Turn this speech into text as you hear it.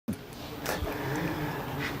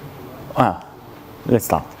Well, let's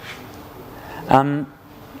start.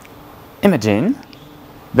 Imagine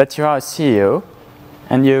that you are a CEO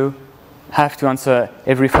and you have to answer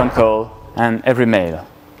every phone call and every mail.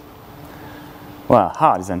 Well,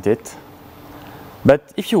 hard, isn't it?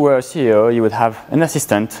 But if you were a CEO, you would have an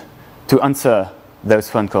assistant to answer those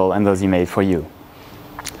phone calls and those emails for you.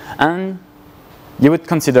 And you would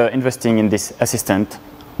consider investing in this assistant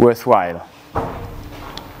worthwhile.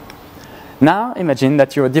 Now imagine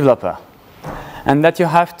that you're a developer and that you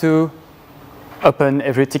have to open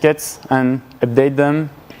every ticket and update them,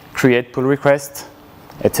 create pull requests,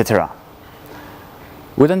 etc.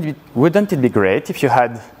 Wouldn't it be great if you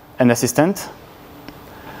had an assistant?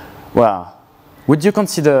 Well, would you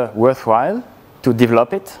consider worthwhile to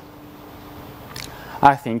develop it?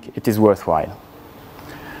 I think it is worthwhile.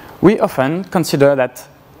 We often consider that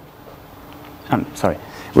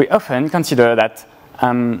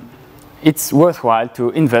it's worthwhile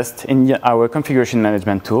to invest in our configuration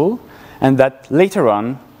management tool, and that later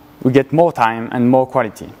on we get more time and more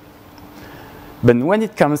quality. But when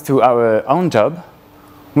it comes to our own job,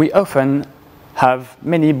 we often have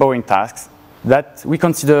many boring tasks that we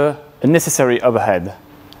consider a necessary overhead,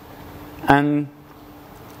 and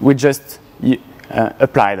we just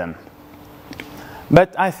apply them.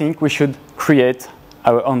 But I think we should create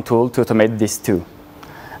our own tool to automate this too.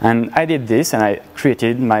 And I did this, and I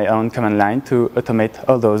created my own command line to automate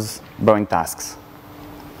all those boring tasks.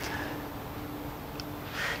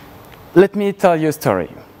 Let me tell you a story.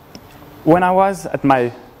 When I was at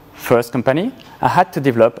my first company, I had to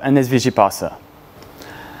develop an SVG parser.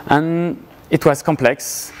 And it was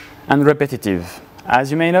complex and repetitive. As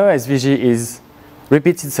you may know, SVG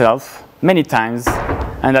repeats itself many times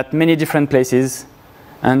and at many different places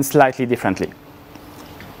and slightly differently.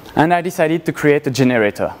 And I decided to create a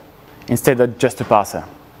generator instead of just a parser.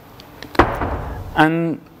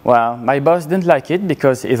 And, well, my boss didn't like it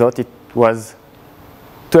because he thought it was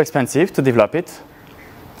too expensive to develop it.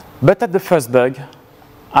 But at the first bug,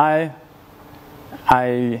 I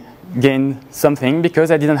gained something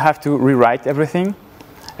because I didn't have to rewrite everything.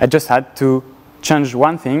 I just had to change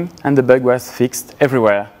one thing, and the bug was fixed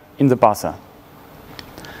everywhere in the parser.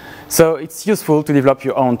 So it's useful to develop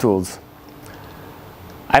your own tools.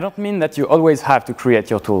 I don't mean that you always have to create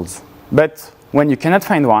your tools, but when you cannot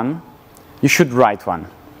find one, you should write one.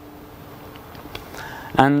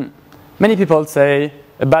 And many people say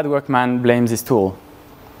a bad workman blames his tool.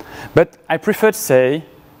 But I prefer to say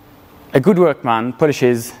a good workman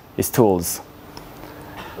polishes his tools.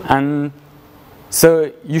 And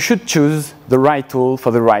so you should choose the right tool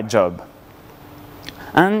for the right job.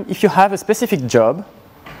 And if you have a specific job,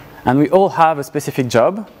 and we all have a specific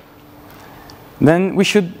job, then we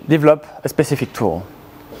should develop a specific tool.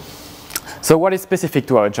 So what is specific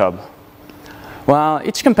to our job? Well,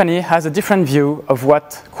 each company has a different view of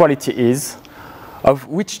what quality is, of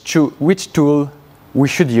which tool we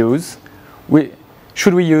should use.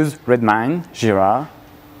 Should we use Redmine, Jira,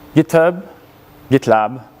 GitHub,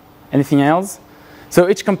 GitLab, anything else? So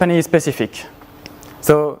each company is specific.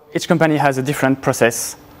 So each company has a different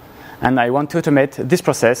process, and I want to automate this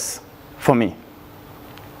process for me.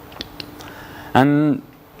 And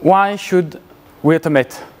why should we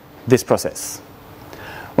automate this process?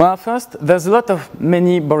 Well, first, there's a lot of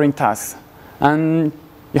many boring tasks, and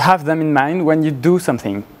you have them in mind when you do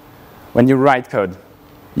something, when you write code.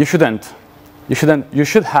 You shouldn't. You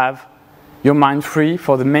should have your mind free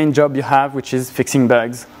for the main job you have, which is fixing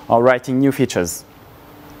bugs or writing new features.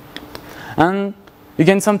 And you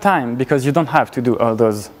gain some time because you don't have to do all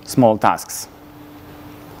those small tasks.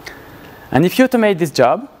 And if you automate this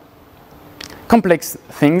job, complex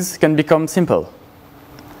things can become simple.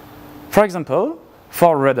 For example,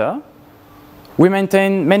 for Rudder, we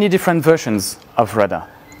maintain many different versions of Rudder.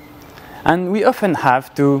 And we often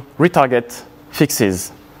have to retarget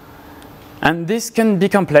fixes. And this can be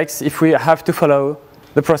complex if we have to follow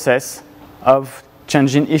the process of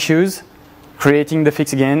changing issues, creating the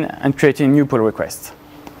fix again, and creating new pull requests.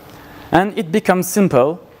 And it becomes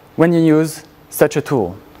simple when you use such a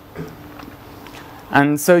tool.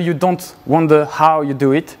 And so you don't wonder how you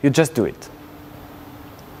do it, you just do it.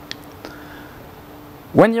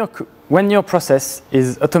 When your process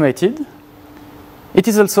is automated, it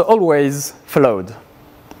is also always followed.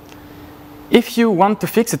 If you want to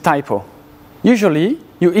fix a typo, usually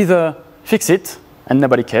you either fix it and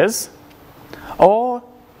nobody cares, or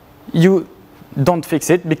you don't fix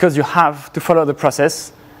it because you have to follow the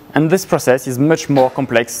process, and this process is much more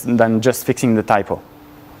complex than just fixing the typo.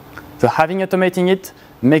 So automating it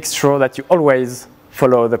makes sure that you always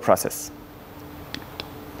follow the process.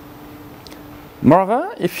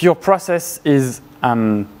 Moreover, if your process is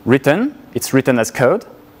written, it's written as code.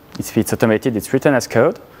 If it's automated, it's written as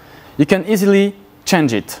code. You can easily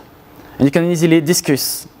change it. And you can easily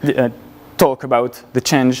discuss, talk about the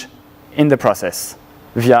change in the process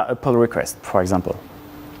via a pull request, for example.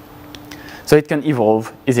 So it can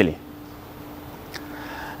evolve easily.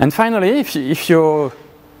 And finally, if your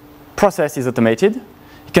process is automated,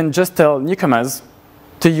 you can just tell newcomers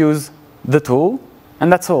to use the tool,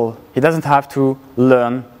 and that's all. He doesn't have to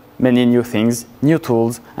learn many new things, new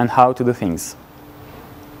tools, and how to do things.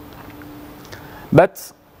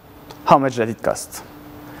 But how much does it cost?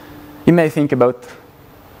 You may think about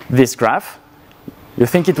this graph. You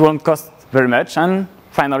think it won't cost very much, and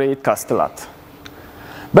finally it costs a lot.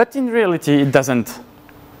 But in reality, it doesn't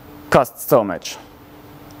cost so much.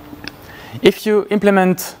 If you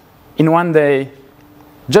implement in one day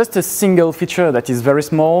just a single feature that is very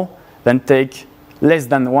small, then take less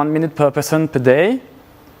than 1 minute per person per day,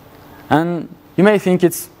 and you may think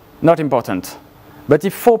it's not important. But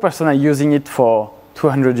if 4 persons are using it for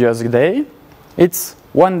 200 years a day, it's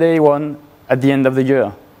 1 day one at the end of the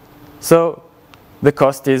year. So the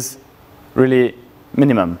cost is really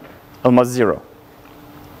minimum, almost zero.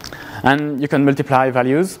 And you can multiply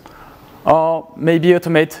values, or maybe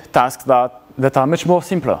automate tasks that are much more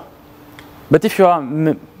simpler. But if you are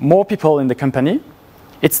more people in the company,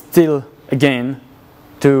 it's still a gain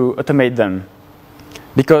to automate them,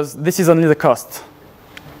 because this is only the cost.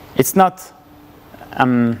 It's not,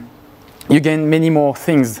 you gain many more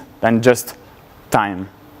things than just time.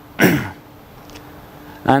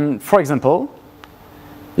 And for example,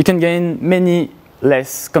 you can gain many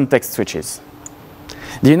less context switches.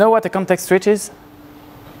 Do you know what a context switch is?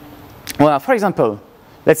 Well, for example,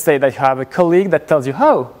 let's say that you have a colleague that tells you,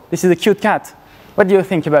 oh, this is a cute cat. What do you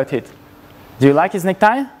think about it? Do you like his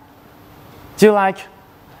necktie? Do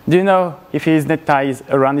you know if his necktie is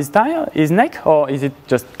around his neck, or is it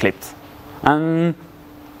just clipped? And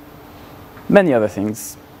many other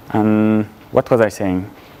things. And what was I saying?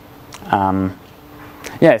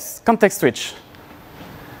 Yes, context switch.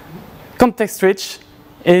 Context switch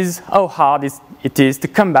is how hard it is to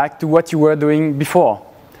come back to what you were doing before.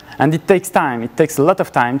 And it takes time. It takes a lot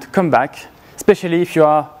of time to come back, especially if you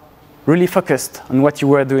are really focused on what you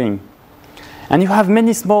were doing. And if you have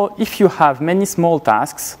many small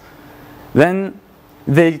tasks, then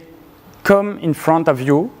they come in front of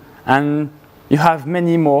you, and you have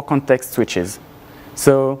many more context switches.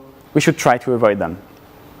 So we should try to avoid them.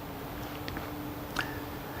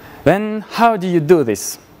 Then how do you do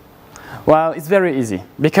this? Well, it's very easy,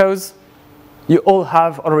 because you all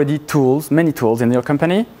have already tools, many tools in your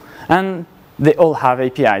company, and they all have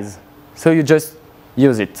APIs. So you just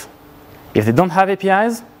use it. If they don't have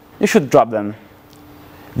APIs, you should drop them.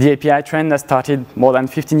 The API trend has started more than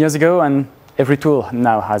 15 years ago, and every tool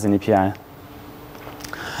now has an API.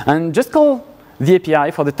 And just call the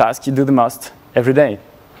API for the task you do the most every day.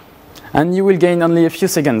 And you will gain only a few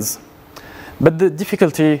seconds. But the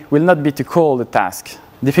difficulty will not be to call the task.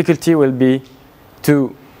 Difficulty will be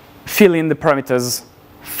to fill in the parameters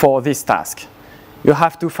for this task. You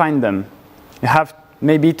have to find them. You have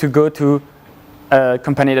maybe to go to a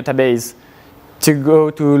company database, to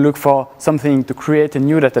go to look for something, to create a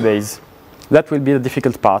new database. That will be the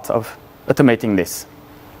difficult part of automating this.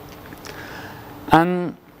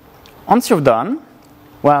 And once you've done,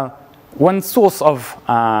 well, one source of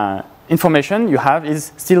information you have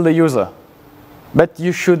is still the user. But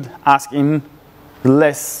you should ask him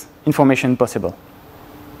less information possible.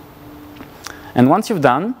 And once you've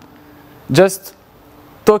done, just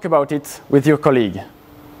talk about it with your colleague.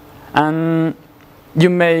 And you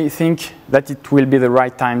may think that it will be the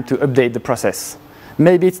right time to update the process.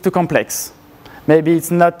 Maybe it's too complex. Maybe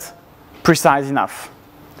it's not precise enough.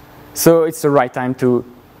 So it's the right time to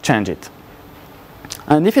change it.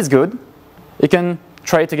 And if it's good, you can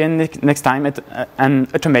try it again next time and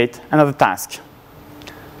automate another task.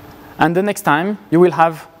 And the next time, you will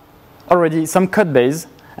have already some code base,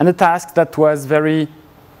 and a task that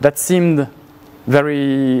seemed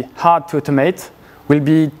very hard to automate will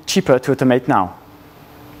be cheaper to automate now.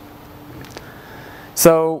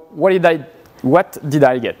 So what did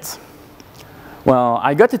I get? Well,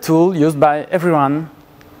 I got a tool used by everyone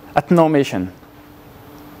at Normation,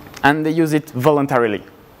 and they use it voluntarily,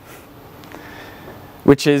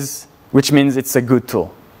 which means it's a good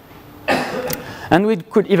tool. And we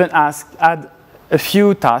could even add a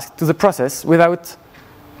few tasks to the process without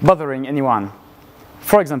bothering anyone.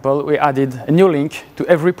 For example, we added a new link to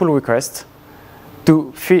every pull request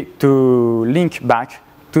to link back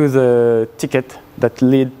to the ticket that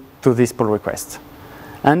lead to this pull request.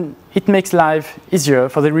 And it makes life easier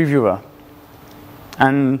for the reviewer.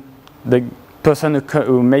 and the person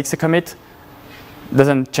who makes a commit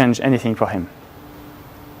doesn't change anything for him.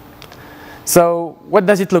 So what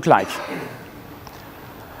does it look like?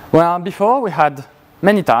 Well, before we had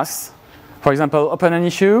many tasks. For example, open an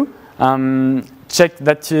issue, check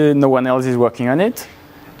that no one else is working on it,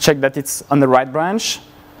 check that it's on the right branch,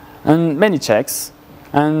 and many checks,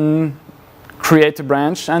 and create a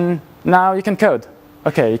branch, and now you can code.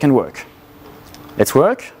 Okay, you can work. Let's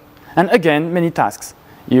work. And again, many tasks.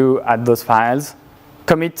 You add those files,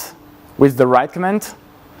 commit with the right command,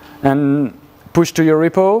 and push to your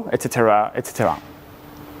repo, etc., etc.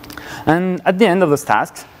 And at the end of those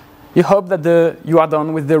tasks, you hope that you are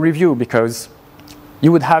done with the review, because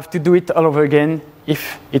you would have to do it all over again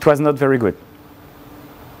if it was not very good.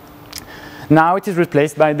 Now it is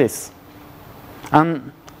replaced by this. Well,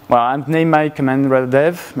 I've named my command Rudder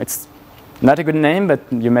dev. It's not a good name, but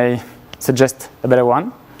you may suggest a better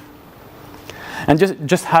one. And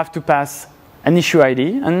just have to pass an issue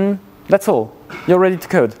ID, and that's all. You're ready to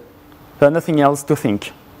code. There's nothing else to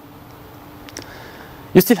think.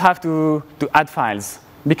 You still have to add files,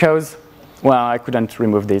 because, well, I couldn't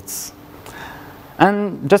remove this.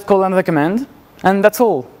 And just call another command, and that's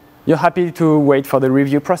all. You're happy to wait for the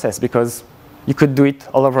review process, because you could do it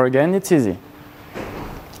all over again. It's easy.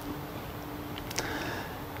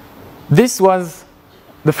 This was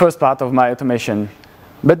the first part of my automation.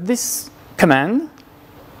 But this command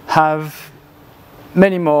have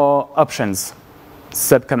many more options,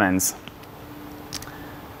 subcommands.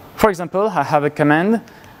 For example, I have a command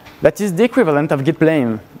that is the equivalent of git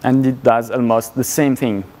blame, and it does almost the same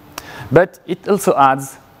thing. But it also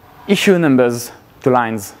adds issue numbers to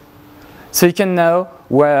lines, so you can know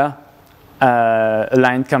where a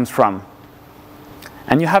line comes from.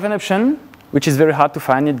 And you have an option, which is very hard to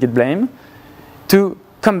find in git blame, to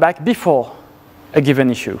come back before a given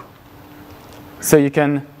issue. So you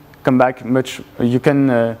can come back you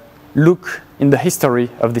can look in the history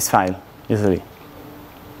of this file easily.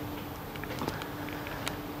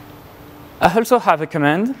 I also have a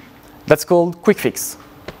command that's called quick fix.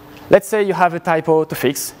 Let's say you have a typo to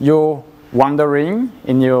fix. You're wandering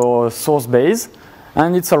in your source base,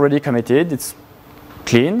 and it's already committed, it's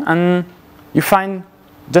clean, and you find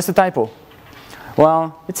just a typo.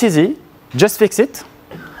 Well, it's easy. Just fix it,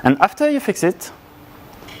 and after you fix it,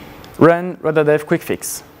 run Rudder dev quick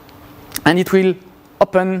fix. And it will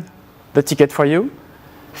open the ticket for you,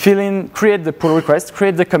 create the pull request,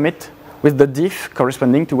 create the commit with the diff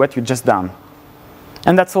corresponding to what you just done.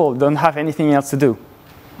 And that's all. Don't have anything else to do.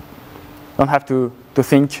 Don't have to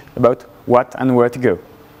think about what and where to go.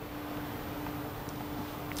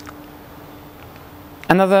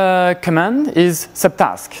 Another command is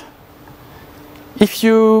subtask. If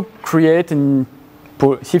you create a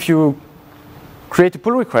pull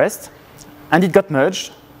request and it got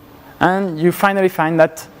merged, and you finally find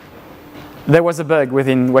that there was a bug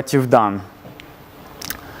within what you've done,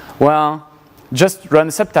 well, just run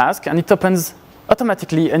a subtask and it opens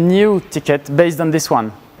automatically a new ticket based on this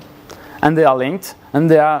one. And they are linked,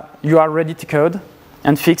 and you are ready to code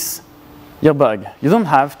and fix your bug. You don't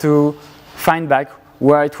have to find back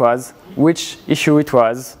where it was, which issue it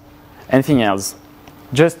was, anything else.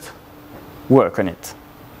 Just work on it.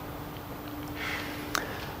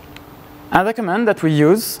 Another command that we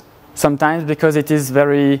use sometimes, because it is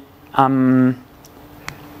very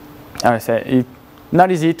not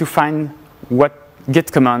easy to find what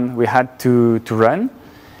git command we had to run,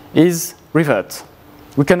 is revert.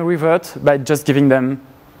 We can revert by just giving them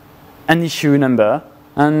an issue number,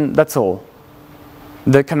 and that's all.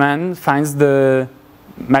 The command finds the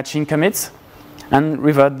matching commits and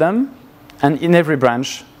revert them, and in every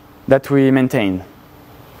branch that we maintain.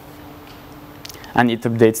 And it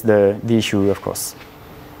updates the issue, of course.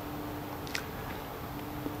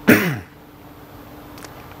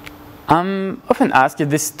 I'm often asked if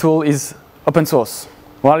this tool is open source.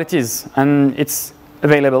 Well, it is, and it's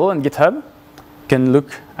available on GitHub. You can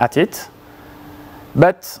look at it.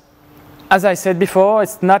 But as I said before,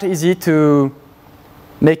 it's not easy to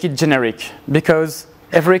make it generic, because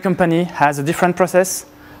every company has a different process,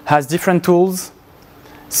 has different tools.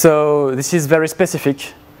 So this is very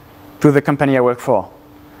specific to the company I work for.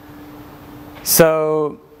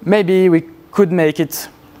 So maybe we could make it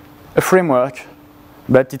a framework,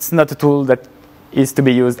 but it's not a tool that is to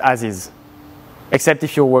be used as is, except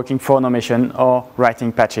if you're working for automation or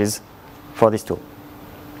writing patches for this tool.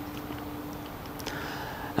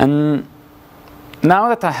 And now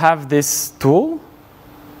that I have this tool,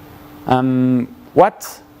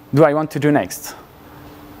 what do I want to do next?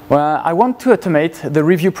 Well, I want to automate the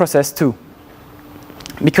review process too,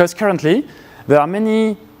 because currently there are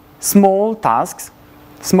many small tasks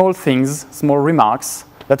small things, small remarks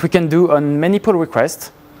that we can do on many pull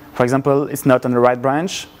requests. For example, it's not on the right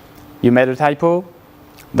branch. You made a typo.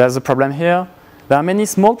 There's a problem here. There are many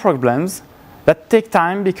small problems that take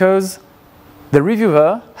time because the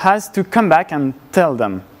reviewer has to come back and tell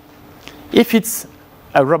them. If it's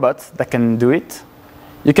a robot that can do it,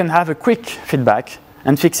 you can have a quick feedback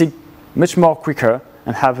and fix it much more quicker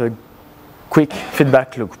and have a quick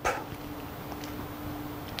feedback loop.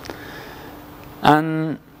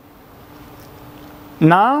 And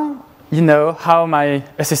now you know how my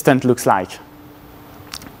assistant looks like.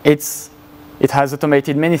 It has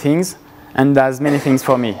automated many things and does many things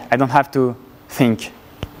for me. I don't have to think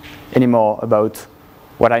anymore about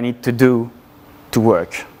what I need to do to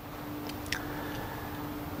work.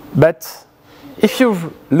 But if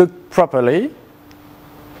you've looked properly,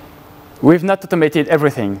 we've not automated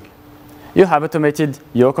everything. You have automated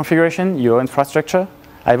your configuration, your infrastructure.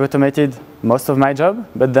 I've automated most of my job,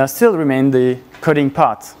 but there still remain the coding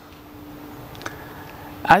part.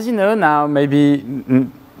 As you know now, maybe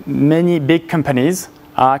many big companies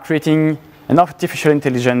are creating an artificial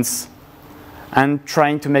intelligence and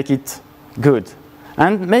trying to make it good.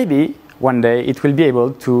 And maybe one day it will be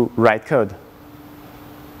able to write code.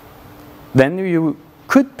 Then you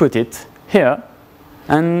could put it here,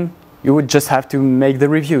 and you would just have to make the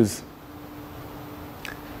reviews.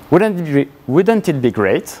 Wouldn't it be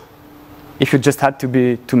great if you just had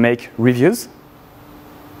to make reviews?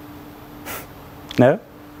 No?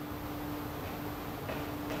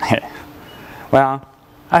 Well,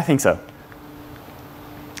 I think so.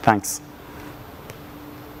 Thanks.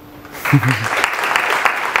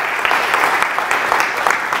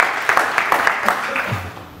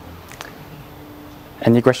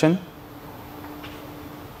 Any question?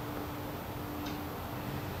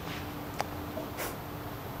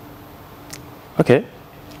 Okay.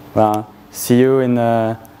 Well, see you in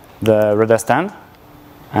the Rudder stand,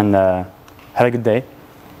 and have a good day.